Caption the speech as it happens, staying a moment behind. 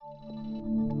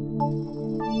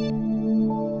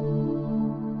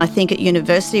I think at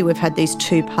university we've had these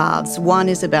two paths. One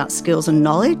is about skills and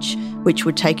knowledge, which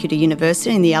would take you to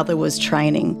university, and the other was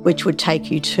training, which would take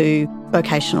you to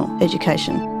vocational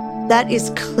education. That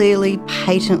is clearly,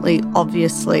 patently,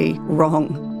 obviously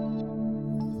wrong.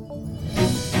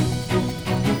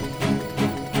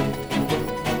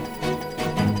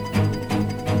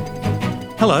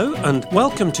 Hello and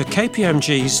welcome to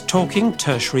KPMG's Talking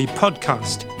Tertiary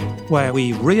podcast, where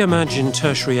we reimagine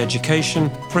tertiary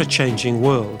education for a changing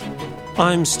world.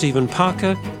 I'm Stephen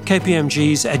Parker,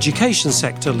 KPMG's education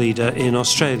sector leader in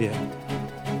Australia.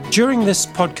 During this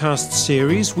podcast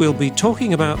series, we'll be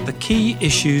talking about the key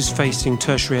issues facing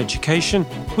tertiary education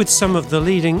with some of the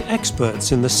leading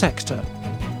experts in the sector.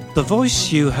 The voice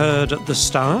you heard at the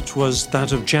start was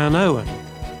that of Jan Owen.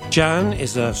 Jan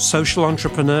is a social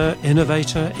entrepreneur,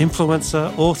 innovator,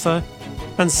 influencer, author,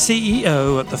 and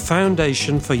CEO at the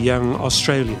Foundation for Young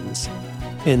Australians.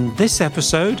 In this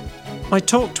episode, I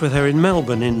talked with her in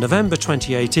Melbourne in November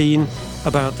 2018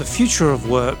 about the future of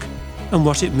work and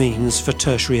what it means for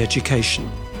tertiary education.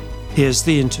 Here's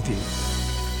the interview.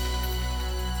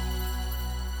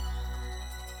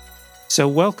 So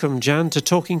welcome, Jan, to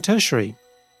Talking Tertiary.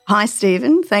 Hi,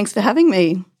 Stephen. Thanks for having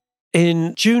me.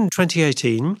 In June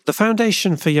 2018, the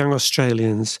Foundation for Young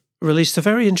Australians released a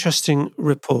very interesting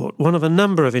report, one of a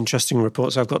number of interesting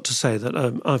reports, I've got to say,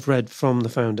 that I've read from the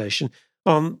Foundation,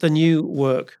 on the new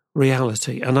work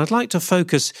reality. And I'd like to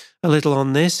focus a little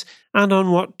on this and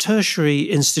on what tertiary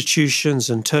institutions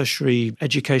and tertiary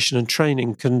education and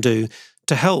training can do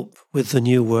to help with the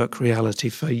new work reality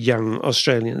for young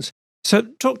Australians. So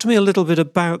talk to me a little bit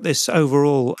about this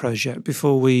overall project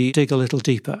before we dig a little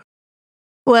deeper.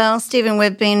 Well, Stephen,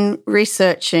 we've been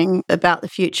researching about the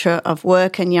future of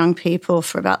work and young people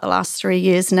for about the last 3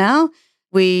 years now.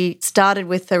 We started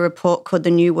with a report called The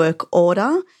New Work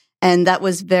Order, and that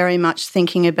was very much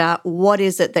thinking about what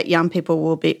is it that young people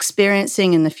will be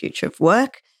experiencing in the future of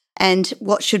work and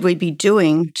what should we be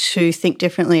doing to think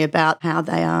differently about how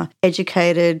they are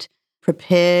educated,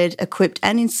 prepared, equipped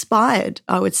and inspired,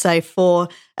 I would say, for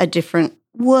a different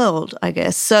world, I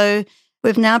guess. So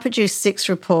we've now produced 6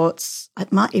 reports.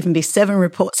 It might even be 7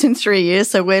 reports in 3 years,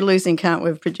 so we're losing count.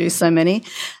 We've produced so many.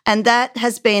 And that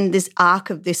has been this arc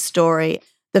of this story.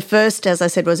 The first, as I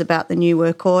said, was about the new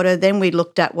work order. Then we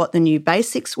looked at what the new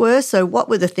basics were. So what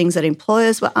were the things that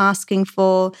employers were asking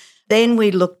for? Then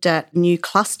we looked at new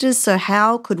clusters. So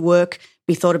how could work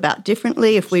be thought about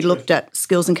differently if we looked at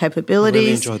skills and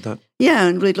capabilities? I really enjoyed that. Yeah,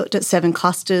 and we looked at 7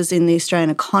 clusters in the Australian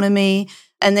economy.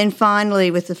 And then finally,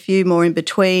 with a few more in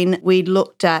between, we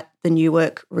looked at the new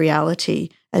work reality,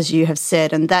 as you have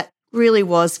said, and that really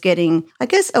was getting, I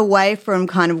guess, away from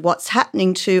kind of what's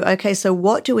happening to, okay, so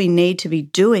what do we need to be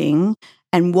doing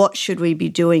and what should we be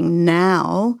doing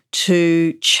now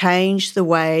to change the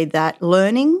way that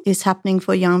learning is happening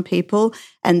for young people,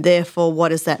 and therefore what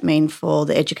does that mean for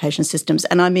the education systems?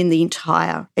 And I mean the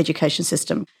entire education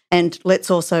system. And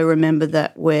let's also remember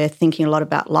that we're thinking a lot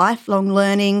about lifelong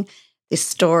learning, this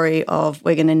story of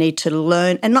we're going to need to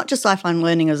learn, and not just lifelong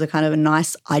learning as a kind of a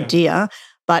nice idea,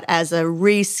 but as a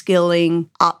reskilling,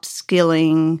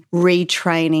 upskilling,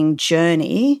 retraining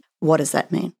journey. What does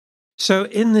that mean? So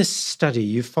in this study,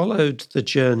 you followed the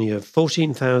journey of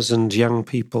 14,000 young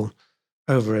people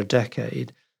over a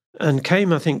decade and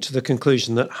came, I think, to the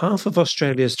conclusion that half of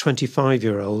Australia's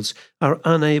 25-year-olds are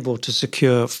unable to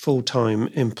secure full-time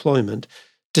employment,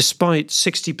 despite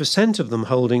 60% of them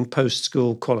holding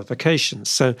post-school qualifications.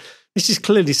 So this is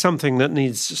clearly something that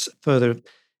needs further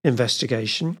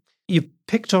investigation. You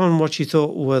picked on what you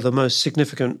thought were the most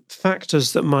significant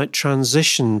factors that might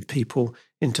transition people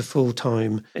into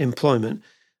full-time employment.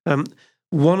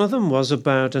 One of them was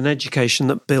about an education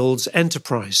that builds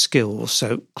enterprise skills.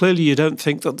 So clearly you don't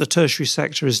think that the tertiary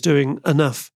sector is doing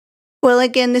enough. Well,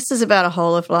 again, this is about a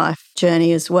whole-of-life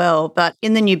journey as well. But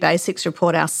in the New Basics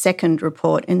report, our second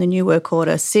report in the New Work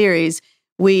Order series,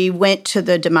 we went to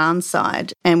the demand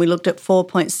side and we looked at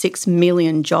 4.6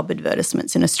 million job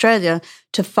advertisements in Australia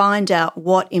to find out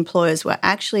what employers were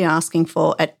actually asking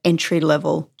for at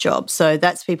entry-level jobs. So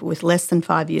that's people with less than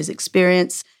 5 years'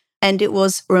 experience. And it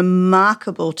was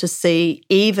remarkable to see,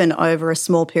 even over a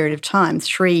small period of time,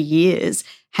 3 years,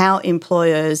 how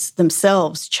employers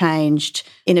themselves changed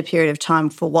in a period of time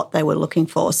for what they were looking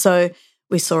for. So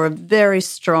we saw a very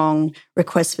strong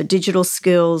request for digital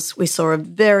skills. We saw a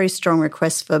very strong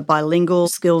request for bilingual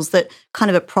skills, that kind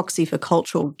of a proxy for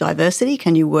cultural diversity.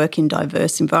 Can you work in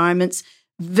diverse environments?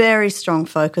 Very strong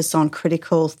focus on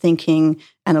critical thinking,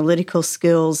 analytical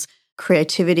skills,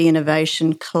 creativity,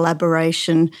 innovation,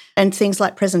 collaboration, and things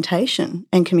like presentation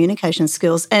and communication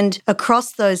skills. And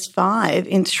across those 5,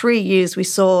 in 3 years, we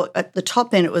saw at the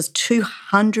top end, it was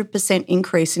 200%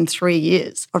 increase in 3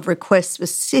 years of requests,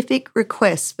 specific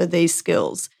requests for these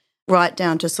skills, right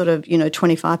down to sort of,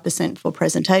 25% for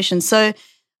presentation. So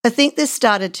I think this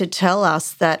started to tell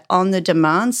us that on the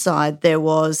demand side, there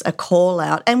was a call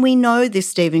out. And we know this,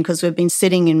 Stephen, because we've been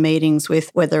sitting in meetings with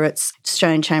whether it's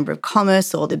Australian Chamber of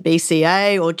Commerce or the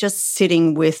BCA or just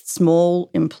sitting with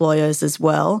small employers as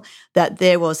well, that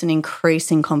there was an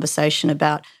increasing conversation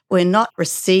about we're not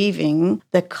receiving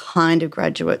the kind of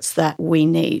graduates that we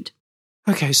need.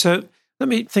 Okay, so let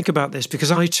me think about this,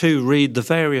 because I too read the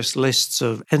various lists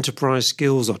of enterprise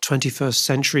skills or 21st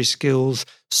century skills,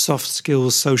 soft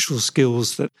skills, social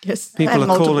skills that people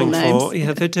are calling for.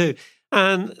 Yeah, they do.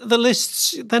 And the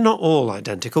lists, they're not all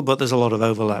identical, but there's a lot of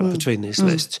overlap between these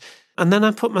lists. And then I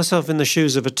put myself in the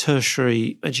shoes of a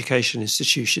tertiary education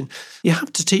institution. You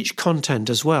have to teach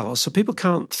content as well, so people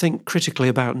can't think critically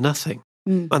about nothing.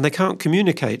 And they can't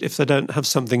communicate if they don't have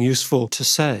something useful to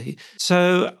say.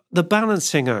 So the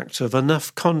balancing act of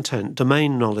enough content,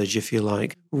 domain knowledge, if you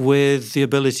like, with the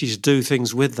ability to do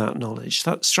things with that knowledge,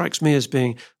 that strikes me as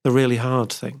being the really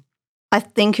hard thing. I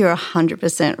think you're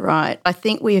 100% right. I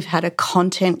think we've had a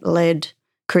content-led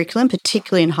curriculum,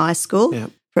 particularly in high school,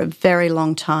 for a very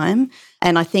long time.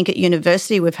 And I think at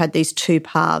university, we've had these 2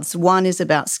 paths. One is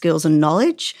about skills and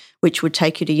knowledge, which would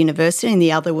take you to university, and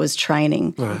the other was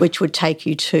training, which would take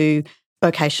you to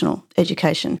vocational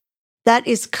education. That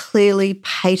is clearly,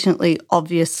 patently,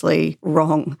 obviously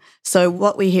wrong. So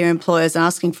what we hear employers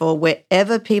asking for,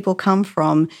 wherever people come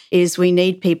from, is we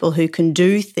need people who can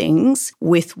do things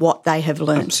with what they have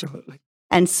learned. Absolutely.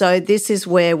 And so this is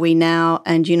where we now,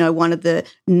 and one of the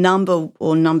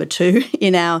number 2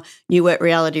 in our New Work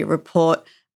Reality report,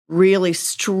 really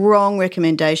strong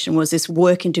recommendation was this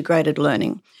work integrated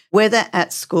learning, whether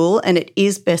at school, and it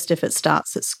is best if it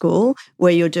starts at school,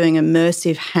 where you're doing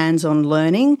immersive hands-on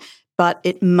learning, but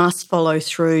it must follow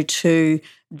through to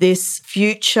this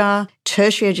future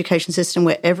tertiary education system,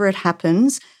 wherever it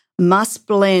happens, must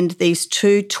blend these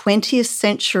 2 20th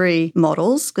century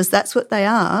models, because that's what they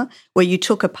are, where you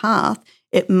took a path.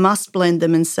 It must blend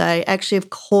them and say, actually, of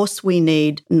course we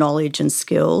need knowledge and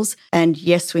skills, and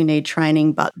yes, we need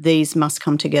training, but these must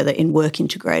come together in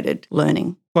work-integrated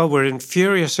learning. Well, we're in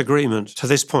furious agreement to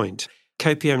this point.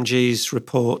 KPMG's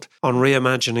report on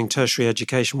reimagining tertiary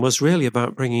education was really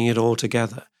about bringing it all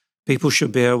together. People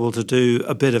should be able to do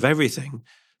a bit of everything.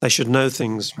 They should know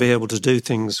things, be able to do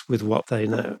things with what they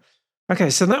know. Okay,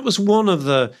 so that was one of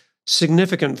the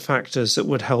significant factors that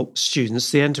would help students,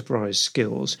 the enterprise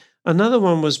skills. Another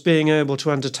one was being able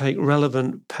to undertake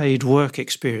relevant paid work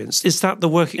experience. Is that the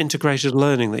work integrated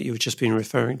learning that you've just been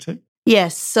referring to?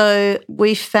 Yes. So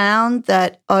we found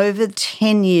that over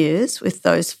 10 years with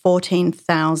those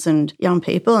 14,000 young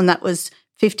people, and that was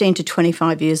 15 to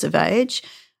 25 years of age,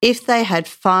 if they had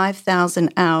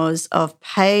 5,000 hours of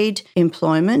paid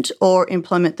employment or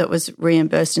employment that was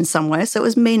reimbursed in some way, so it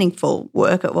was meaningful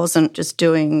work, it wasn't just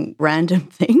doing random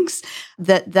things,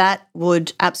 that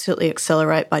would absolutely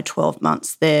accelerate by 12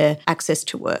 months their access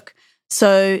to work.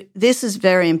 So this is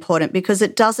very important because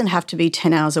it doesn't have to be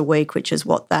 10 hours a week, which is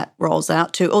what that rolls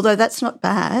out to, although that's not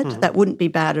bad. That wouldn't be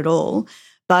bad at all.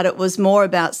 But it was more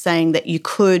about saying that you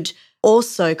could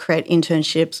also create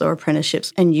internships or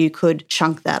apprenticeships and you could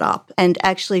chunk that up and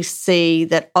actually see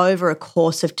that over a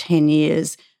course of 10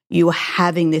 years, you are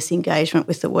having this engagement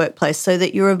with the workplace so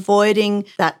that you're avoiding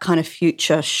that kind of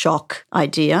future shock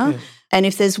idea. Yeah. And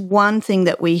if there's one thing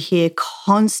that we hear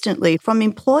constantly from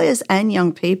employers and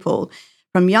young people,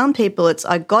 it's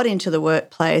I got into the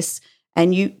workplace,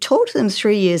 and you talk to them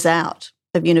 3 years out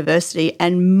of university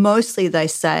and mostly they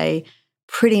say,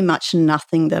 pretty much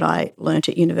nothing that I learnt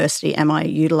at university am I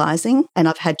utilising, and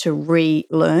I've had to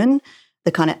relearn.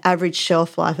 The kind of average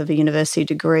shelf life of a university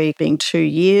degree being 2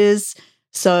 years.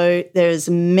 So there's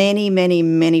many, many,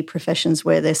 many professions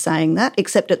where they're saying that,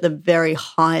 except at the very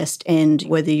highest end,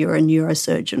 whether you're a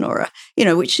neurosurgeon or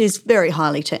which is very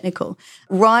highly technical,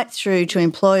 right through to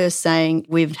employers saying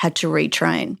we've had to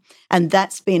retrain. And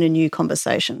that's been a new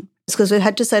conversation. It's because we've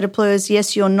had to say to employers,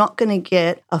 yes, you're not going to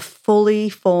get a fully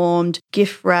formed,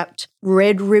 gift-wrapped,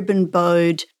 red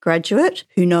ribbon-bowed graduate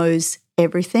who knows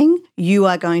everything. You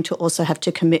are going to also have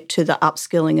to commit to the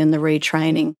upskilling and the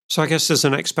retraining. So I guess there's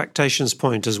an expectations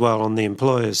point as well on the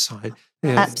employer's side.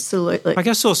 Yeah. Absolutely. I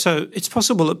guess also it's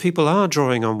possible that people are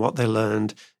drawing on what they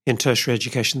learned in tertiary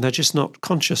education. They're just not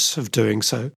conscious of doing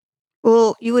so.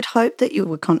 Well, you would hope that you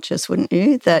were conscious, wouldn't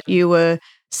you? That you were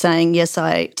saying, yes,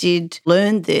 I did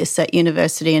learn this at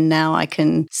university and now I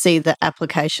can see the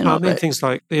application of it. Things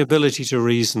like the ability to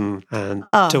reason and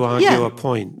to argue a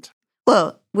point.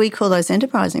 Well, we call those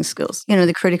enterprising skills,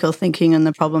 the critical thinking and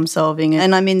the problem solving.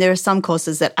 And there are some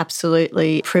courses that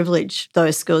absolutely privilege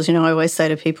those skills. I always say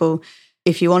to people,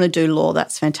 if you want to do law,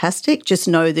 that's fantastic. Just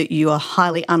know that you are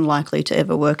highly unlikely to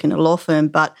ever work in a law firm.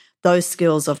 But those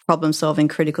skills of problem solving,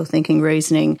 critical thinking,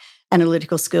 reasoning,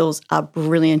 analytical skills are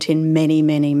brilliant in many,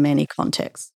 many, many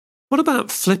contexts. What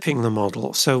about flipping the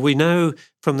model? So we know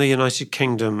from the United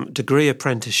Kingdom, degree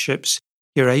apprenticeships,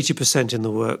 you're 80% in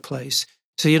the workplace.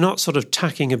 So you're not sort of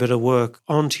tacking a bit of work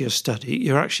onto your study.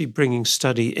 You're actually bringing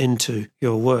study into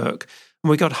your work. And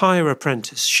we got higher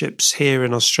apprenticeships here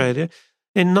in Australia.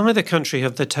 In neither country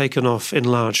have they taken off in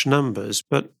large numbers,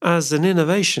 but as an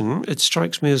innovation, it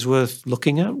strikes me as worth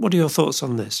looking at. What are your thoughts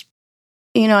on this?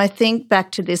 I think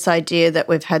back to this idea that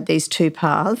we've had these two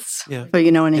paths for,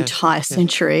 an entire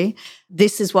century.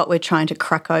 This is what we're trying to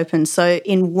crack open. So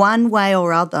in one way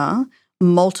or other,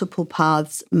 multiple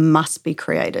paths must be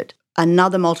created.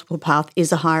 Another multiple path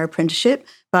is a higher apprenticeship,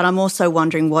 but I'm also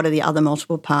wondering what are the other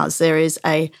multiple paths? There is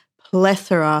a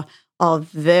plethora of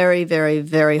very, very,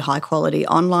 very high quality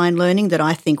online learning that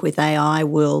I think with AI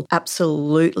will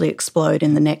absolutely explode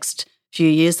in the next few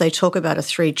years. They talk about a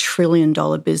 $3 trillion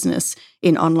business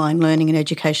in online learning and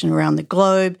education around the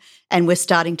globe. And we're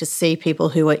starting to see people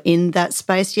who are in that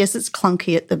space. Yes, it's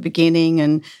clunky at the beginning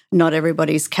and not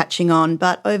everybody's catching on,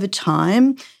 but over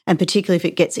time, and particularly if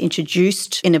it gets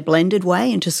introduced in a blended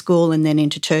way into school and then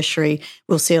into tertiary,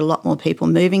 we'll see a lot more people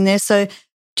moving there. So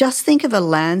just think of a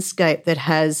landscape that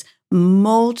has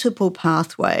multiple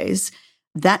pathways.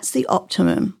 That's the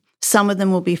optimum. Some of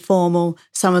them will be formal,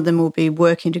 some of them will be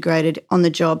work integrated on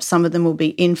the job, some of them will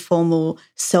be informal,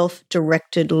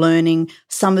 self-directed learning,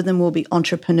 some of them will be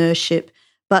entrepreneurship.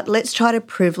 But let's try to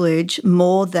privilege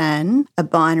more than a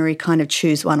binary kind of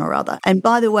choose one or other. And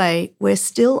by the way, we're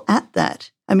still at that.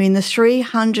 The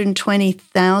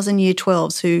 320,000 Year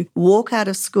 12s who walk out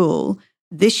of school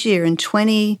this year in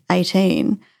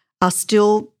 2018 are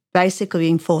still basically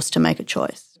being forced to make a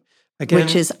choice. Again,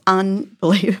 which is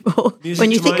unbelievable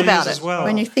when you think about it. Well.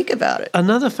 When you think about it.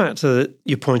 Another factor that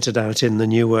you pointed out in the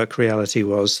New Work reality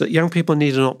was that young people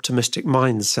need an optimistic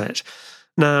mindset.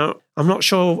 Now, I'm not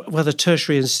sure whether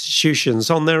tertiary institutions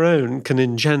on their own can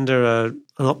engender an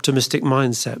optimistic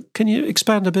mindset. Can you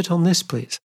expand a bit on this,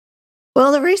 please?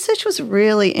 Well, the research was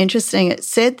really interesting. It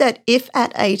said that if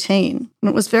at 18, and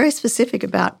it was very specific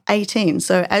about 18,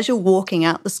 so as you're walking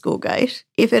out the school gate,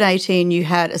 if at 18 you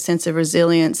had a sense of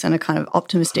resilience and a kind of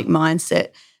optimistic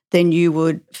mindset, then you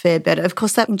would fare better. Of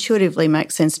course, that intuitively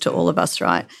makes sense to all of us,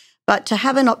 right? But to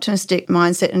have an optimistic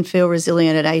mindset and feel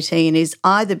resilient at 18 is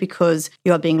either because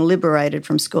you are being liberated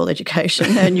from school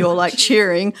education and you're like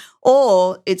cheering,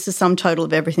 or it's the sum total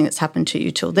of everything that's happened to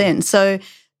you till then. So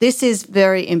this is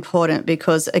very important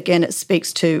because, again, it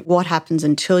speaks to what happens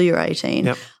until you're 18.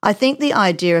 Yep. I think the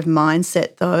idea of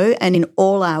mindset, though, and in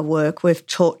all our work, we've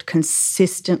talked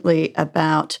consistently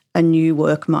about a new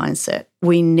work mindset.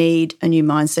 We need a new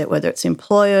mindset, whether it's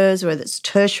employers, whether it's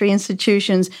tertiary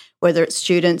institutions, whether it's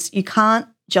students. You can't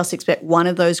just expect one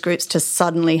of those groups to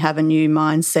suddenly have a new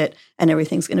mindset and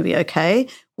everything's going to be okay.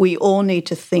 We all need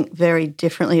to think very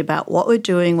differently about what we're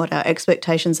doing, what our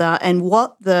expectations are, and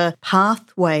what the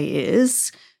pathway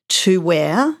is to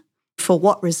where, for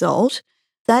what result.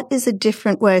 That is a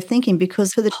different way of thinking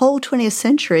because for the whole 20th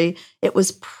century, it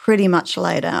was pretty much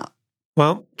laid out.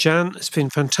 Well, Jan, it's been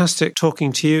fantastic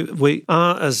talking to you. We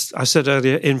are, as I said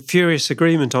earlier, in furious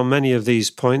agreement on many of these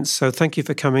points. So thank you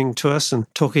for coming to us and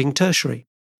talking tertiary.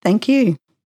 Thank you.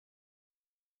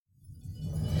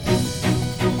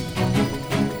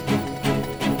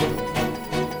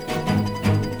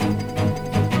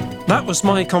 That was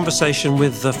my conversation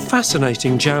with the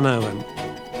fascinating Jan Owen.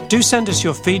 Do send us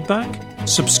your feedback,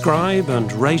 subscribe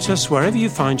and rate us wherever you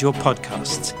find your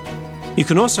podcasts. You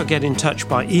can also get in touch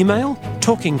by email,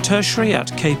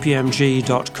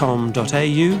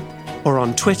 talkingtertiary@kpmg.com.au, or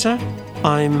on Twitter.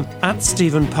 I'm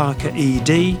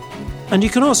 @StephenParkerED. And you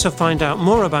can also find out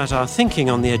more about our thinking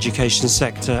on the education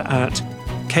sector at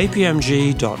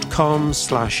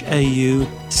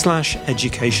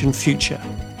kpmg.com/au/educationfuture.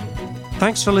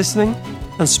 Thanks for listening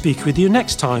and speak with you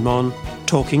next time on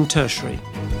Talking Tertiary.